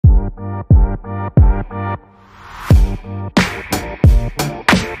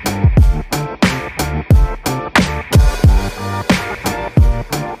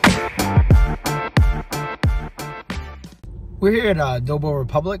We're here at Adobo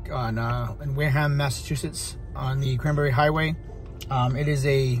Republic in Wareham, Massachusetts, on the Cranberry Highway. It is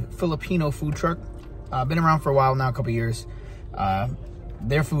a Filipino food truck. Been around for a while now, a couple years.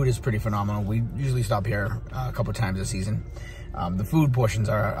 Their food is pretty phenomenal. We usually stop here a couple times a season. The food portions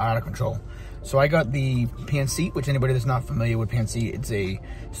are out of control. So I got the pancit, which anybody that's not familiar with pancit, it's a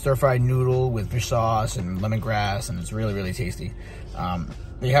stir-fried noodle with fish sauce and lemongrass, and it's really, really tasty.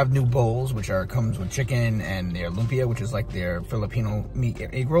 They have new bowls, which comes with chicken, and their lumpia, which is like their Filipino meat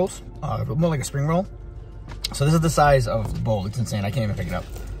egg rolls, more like a spring roll. So this is the size of the bowl. It's insane. I can't even pick it up.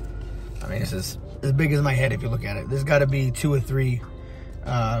 I mean, this is as big as my head if you look at it. There's got to be 2 or 3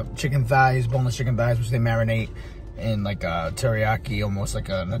 chicken thighs, boneless chicken thighs, which they marinate in like a teriyaki, almost like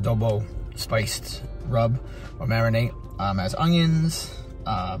an adobo spiced rub or marinate. Has onions,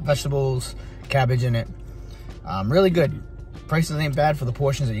 vegetables, cabbage in it. Really good. Prices ain't bad for the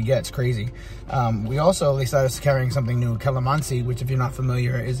portions that you get. It's crazy. They started carrying something new, calamansi, which if you're not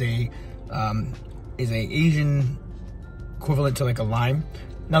familiar is a Asian equivalent to like a lime.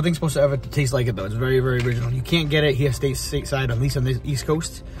 Nothing's supposed to ever taste like it though. It's very, very original. You can't get it here stateside, at least on the East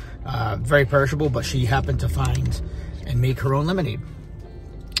Coast. Very perishable, but she happened to find and make her own lemonade.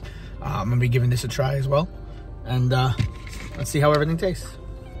 I'm gonna be giving this a try as well, and let's see how everything tastes.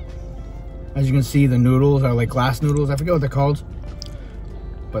 As you can see, the noodles are like glass noodles. I forget what they're called,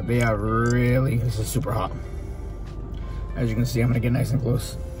 but they are really, this is super hot. As you can see, I'm gonna get nice and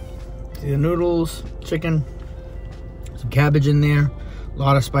close. See the noodles, chicken, some cabbage in there, a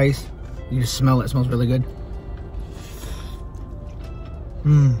lot of spice. You just smell it, it smells really good.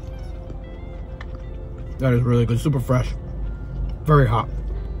 That is really good, super fresh, very hot.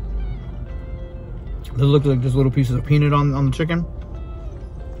 This looks like just little pieces of peanut on the chicken.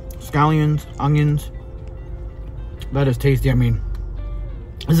 Scallions, onions. That is tasty. I mean,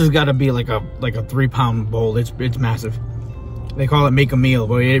 this has got to be like a 3-pound bowl. It's massive. They call it make a meal,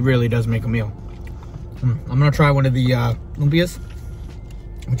 but it really does make a meal. I'm gonna try one of the lumpias,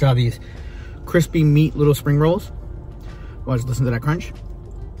 which are these crispy meat little spring rolls. Watch, listen to that crunch.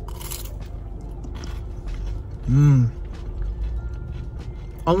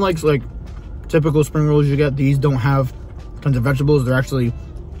 Unlike like typical spring rolls you get, these don't have tons of vegetables. They're actually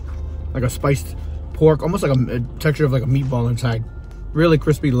like a spiced pork, almost like a texture of like a meatball inside. Really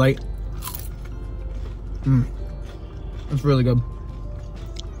crispy, light. That's really good.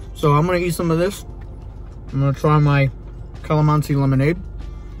 So I'm gonna eat some of this. I'm gonna try my calamansi lemonade.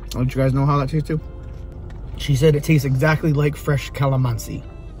 I'll let you guys know how that tastes too. She said it tastes exactly like fresh calamansi.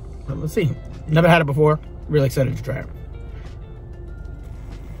 But let's see. Never had it before. Really excited to try it.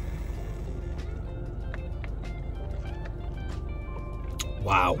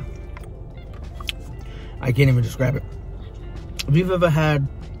 Wow. I can't even describe it. If you've ever had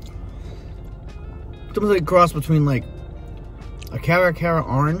something like a cross between like a Cara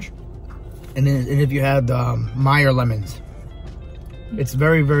orange and if you had Meyer lemons, it's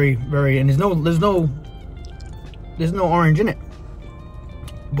very, very, very, and there's no orange in it,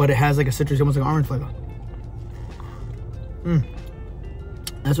 but it has like a citrus, almost like an orange flavor.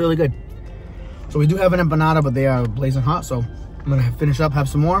 That's really good. So we do have an empanada, but they are blazing hot, so I'm gonna finish up, have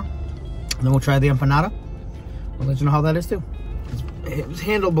some more, and then we'll try the empanada. I'll let you know how that is too. It's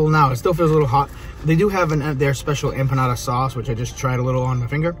handleable now. It still feels a little hot. They do have their special empanada sauce, which I just tried a little on my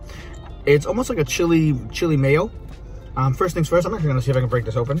finger. It's almost like a chili mayo. First things first, I'm actually gonna see if I can break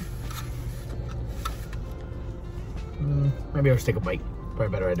this open. Maybe I'll just take a bite. Probably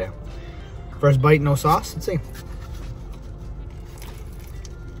better right there. First bite, no sauce. Let's see.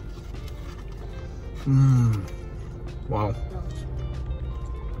 Wow.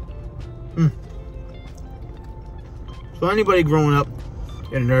 So anybody growing up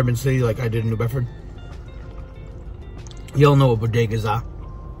in an urban city like I did in New Bedford, you'll know what bodegas are.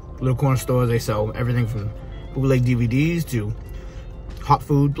 Little corner stores, they sell everything from bootleg DVDs to hot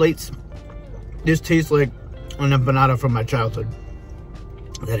food plates. This tastes like an empanada from my childhood.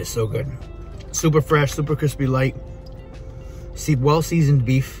 That is so good. Super fresh, super crispy, light. Well seasoned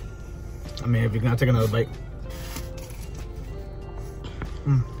beef. I mean, if you're gonna take another bite.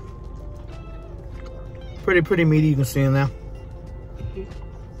 Pretty meaty, you can see in there.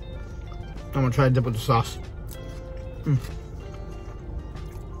 I'm gonna try to dip with the sauce.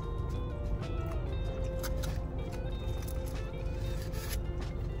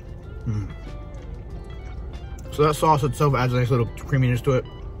 So that sauce itself adds a nice little creaminess to it.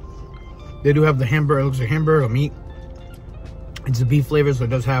 They do have the hamburger, it looks like hamburger meat. It's the beef flavor, so it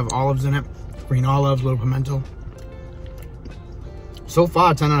does have olives in it. Green olives, little pimento. So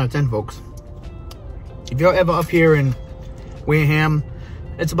far, 10 out of 10, folks. If you're ever up here in Wareham,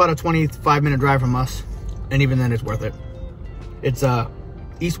 it's about a 25-minute drive from us. And even then, it's worth it. It's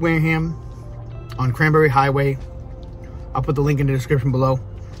East Wareham on Cranberry Highway. I'll put the link in the description below.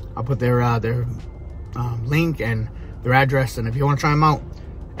 I'll put their link and their address, and if you want to try them out,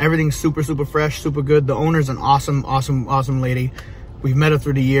 everything's super fresh, super good. The owner's an awesome lady. We've met her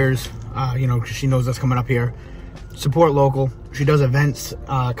through the years, you know, 'cause she knows us coming up here. Support local. She does events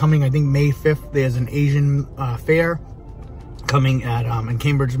coming, I think, May 5th. There's an Asian fair coming at in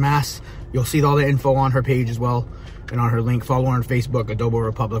Cambridge, Mass. You'll see all the info on her page as well, and on her link. Follow her on Facebook, Adobo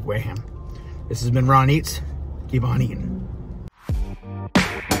Republic Wareham. This has been Ron Eats. Keep on eating.